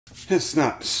It's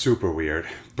not super weird,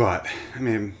 but I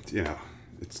mean, you know,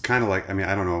 it's kind of like, I mean,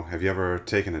 I don't know. Have you ever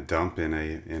taken a dump in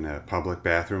a public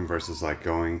bathroom versus like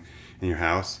going in your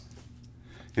house?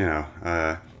 You know,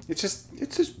 it's just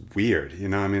weird. You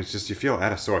know, I mean, it's just you feel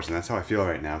out of sorts, and that's how I feel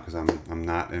right now because I'm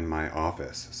not in my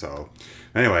office. So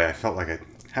anyway, I felt like I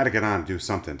had to get on and do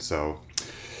something. So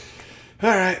all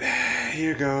right,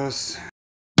 here goes.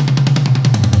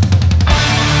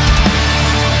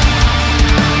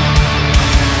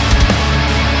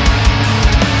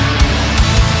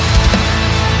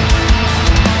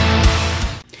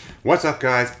 What's up,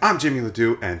 guys? I'm Jimmy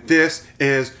Ledoux, and this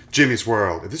is Jimmy's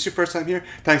World. If this is your first time here,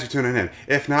 thanks for tuning in.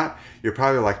 If not, you're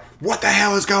probably like, what the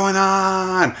hell is going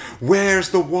on?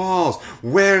 Where's the walls?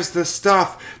 Where's the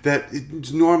stuff that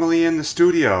is normally in the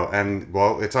studio? And,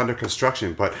 well, it's under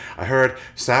construction, but I heard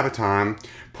SABATON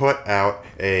put out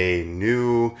a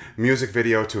new music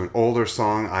video to an older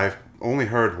song. I've only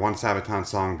heard one SABATON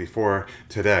song before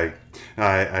today.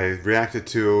 I reacted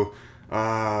to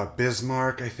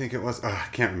Bismarck, I think it was. I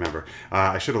can't remember.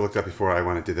 I should have looked up before I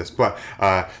went to do this. But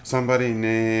somebody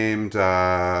named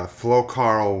Flo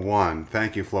Carl 1,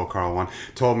 thank you Flo Carl 1,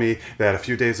 told me that a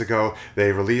few days ago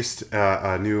they released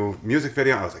a new music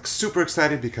video. I was like super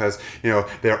excited because, you know,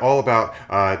 they're all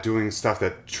about doing stuff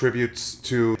that tributes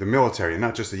to the military, and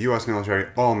not just the US military,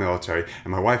 all military.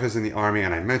 And my wife is in the Army,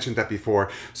 and I mentioned that before,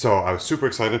 so I was super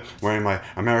excited, wearing my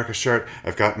America shirt.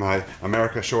 I've got my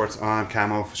America shorts on,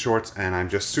 camo shorts, and I'm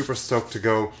just super stoked to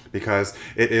go because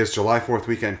it is July 4th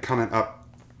weekend coming up.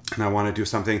 And I want to do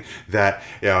something that,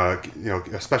 you know,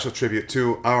 a special tribute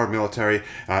to our military.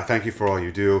 Thank you for all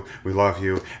you do. We love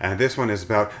you. And this one is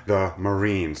about the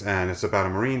Marines. And it's about a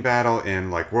Marine battle in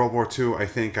like World War II. I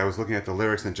think I was looking at the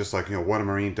lyrics and just like, you know, what a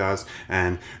Marine does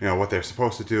and, you know, what they're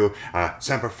supposed to do.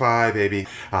 Semper Fi, baby.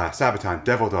 SABATON,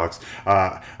 Devil Dogs.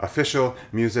 Official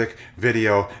music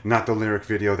video, not the lyric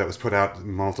video that was put out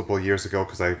multiple years ago,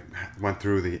 because I went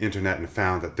through the internet and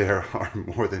found that there are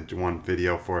more than one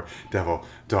video for Devil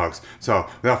Dogs. So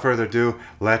without further ado,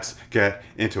 let's get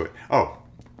into it. Oh,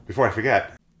 before I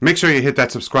forget, make sure you hit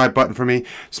that subscribe button for me,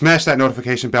 smash that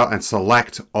notification bell, and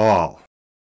select all.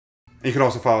 You can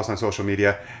also follow us on social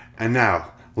media. And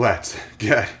now, let's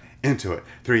get into it.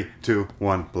 3, 2,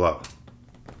 1, blow.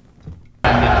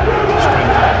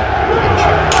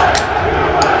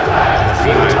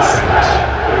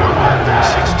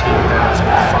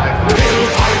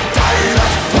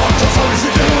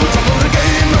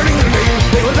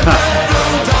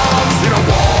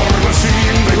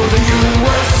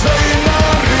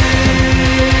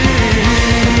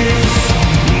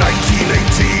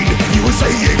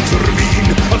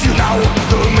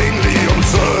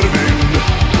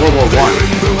 World War I.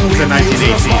 It's in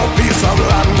 1918.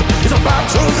 It's a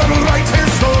battle that will write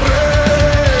history.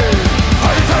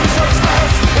 5 times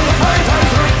attacked, and the 5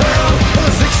 times repelled, and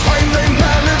the 6th time they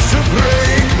managed to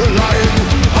break the line.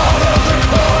 Part of the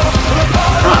core, and a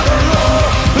part of the law,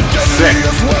 the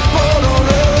deadliest weapon on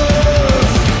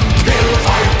earth. Kill,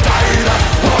 fight, die, that's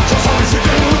what your soldiers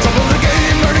do. Double the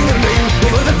game, learning their name. They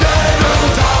were the Devil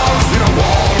Dogs in a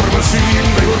war machine.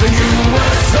 They were the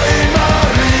USA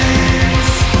Marines.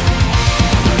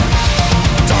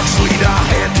 Lead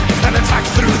ahead and attack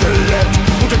through the lead,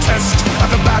 put a test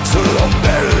at the Battle of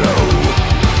Bellow.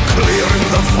 Clearing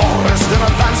the forest and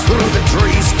advance through the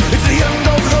trees. It's the end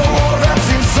of the war that's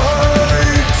in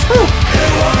sight. In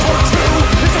World War II,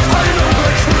 it's a final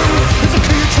breakthrough. It's a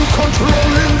key to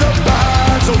controlling the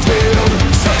battlefield.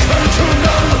 Second to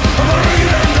none, a Marine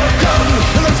and a gun,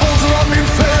 and the foes are in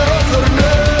fear of their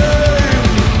name.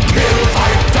 Kill,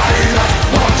 fight, die, that's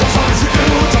what your soldiers do.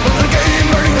 Top of the game,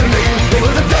 learning their name. They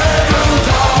were the Devil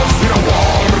Dogs in a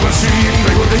war machine.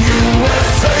 They were the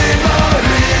USA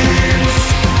Marines.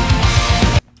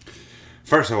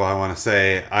 First of all, I want to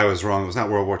say I was wrong. It was not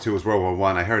World War II, it was World War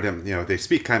I. I heard him, you know, they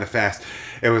speak kind of fast.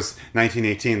 It was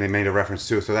 1918 they made a reference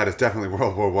to, so that is definitely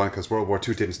World War I, because World War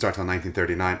II didn't start till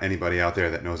 1939. Anybody out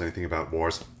there that knows anything about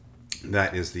wars,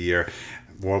 that is the year.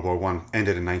 World War I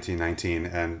ended in 1919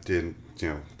 and didn't, you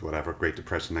know, whatever, Great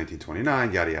Depression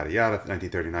 1929, yada, yada, yada,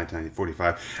 1939 to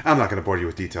 1945. I'm not going to bore you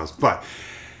with details, but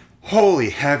holy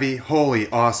heavy, holy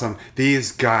awesome.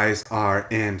 These guys are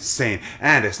insane.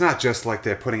 And it's not just like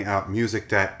they're putting out music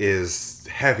that is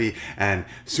heavy and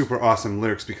super awesome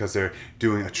lyrics because they're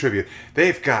doing a tribute.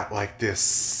 They've got like this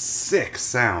sick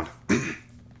sound.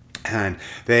 And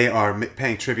they are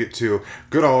paying tribute to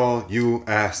good old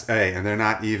USA, and they're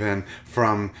not even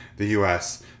from the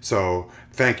US. So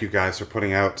thank you guys for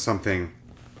putting out something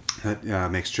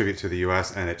that makes tribute to the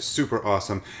U.S. and it's super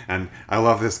awesome. And I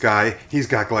love this guy. He's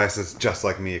got glasses just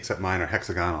like me, except mine are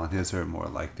hexagonal and his are more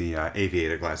like the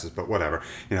aviator glasses. But whatever,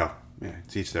 you know, yeah,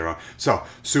 to each their own. So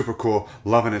super cool,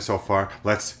 loving it so far.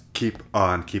 Let's keep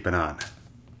on keeping on.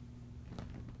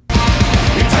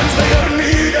 Times they are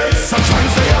needed,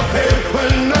 sometimes they appear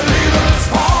when the leader has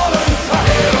fallen. A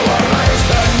hero arise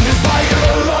and is by a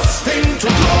lost into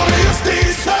glorious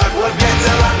deeds that would give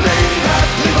them a name that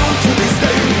live on to this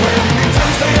day. When in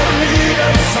times they are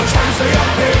needed, sometimes they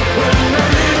appear when the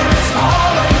leader has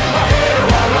fallen. A hero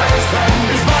arise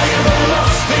and is by a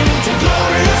lost into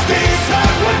glorious deeds that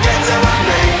would give them a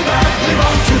name that live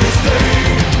on to this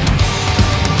day.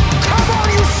 Come on,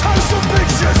 you sons of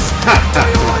bitches! Do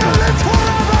you want to live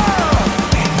forever?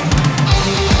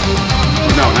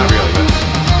 No, not really, but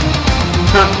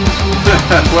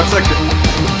what's like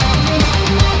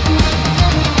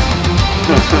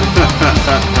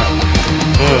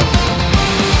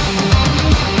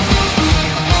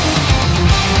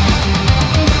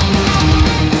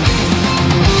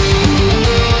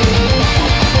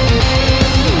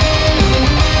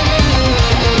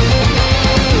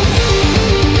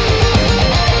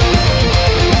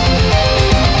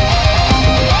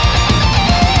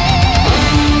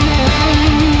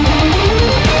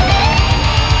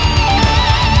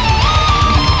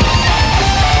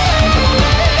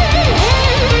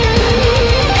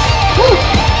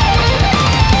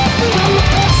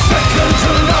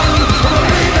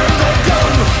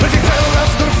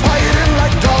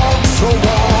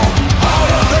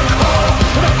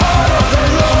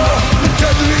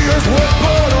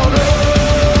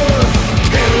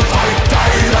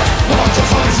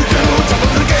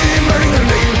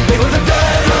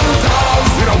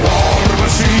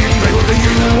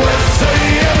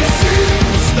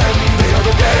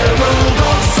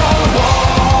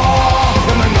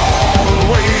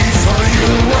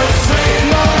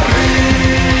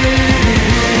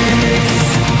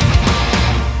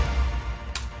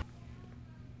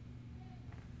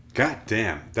God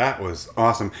damn, that was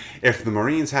awesome. If the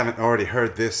Marines haven't already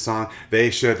heard this song, they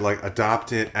should like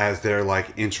adopt it as their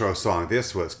like intro song.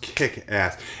 This was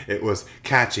kick-ass. It was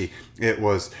catchy. It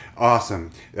was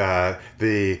awesome.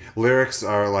 The lyrics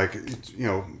are like, you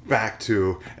know, back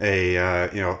to a,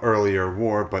 you know, earlier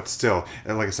war, but still,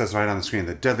 like it says right on the screen,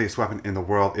 the deadliest weapon in the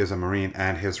world is a Marine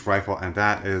and his rifle, and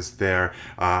that is their,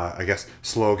 I guess,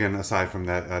 slogan, aside from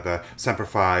that, the Semper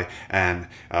Fi, and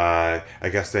I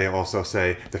guess they also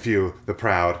say the few, the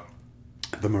proud,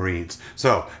 the Marines.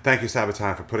 So thank you,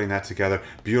 SABATON, for putting that together.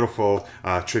 Beautiful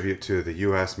tribute to the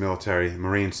U.S. military,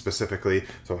 Marines specifically.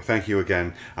 So thank you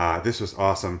again. This was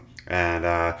awesome. And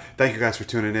thank you guys for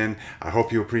tuning in. I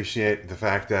hope you appreciate the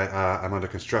fact that I'm under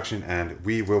construction and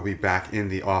we will be back in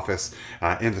the office,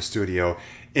 in the studio,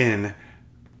 in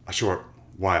a short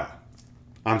while.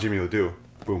 I'm Jimmy Ledoux.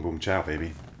 Boom, boom, ciao,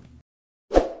 baby.